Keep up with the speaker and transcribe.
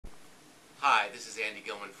Hi, this is Andy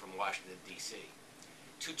Gilman from Washington, D.C.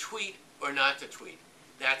 To tweet or not to tweet?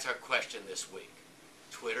 That's our question this week.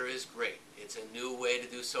 Twitter is great. It's a new way to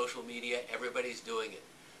do social media. Everybody's doing it.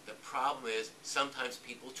 The problem is sometimes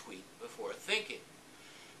people tweet before thinking.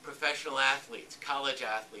 Professional athletes, college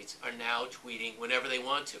athletes are now tweeting whenever they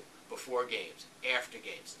want to, before games, after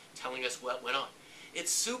games, telling us what went on.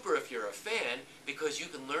 It's super if you're a fan because you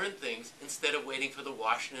can learn things instead of waiting for the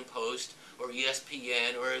Washington Post or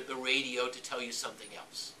ESPN or the radio to tell you something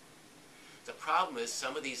else. The problem is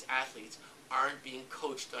some of these athletes aren't being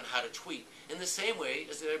coached on how to tweet in the same way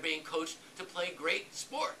as they're being coached to play great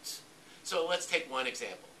sports. So let's take one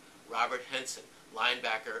example. Robert Henson,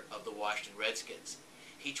 linebacker of the Washington Redskins.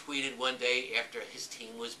 He tweeted one day after his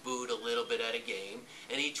team was booed a little bit at a game,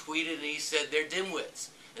 and he tweeted and he said, "They're dimwits."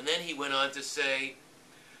 And then he went on to say,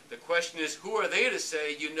 "The question is, who are they to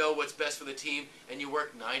say you know what's best for the team and you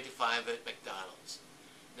work 9 to 5 at McDonald's?"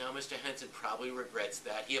 Now, Mr. Henson probably regrets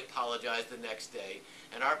that. He apologized the next day.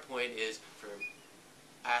 And our point is, for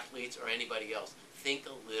athletes or anybody else, think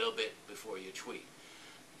a little bit before you tweet.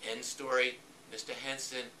 End story. Mr.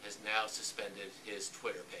 Henson has now suspended his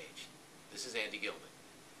Twitter page. This is Andy Gilman.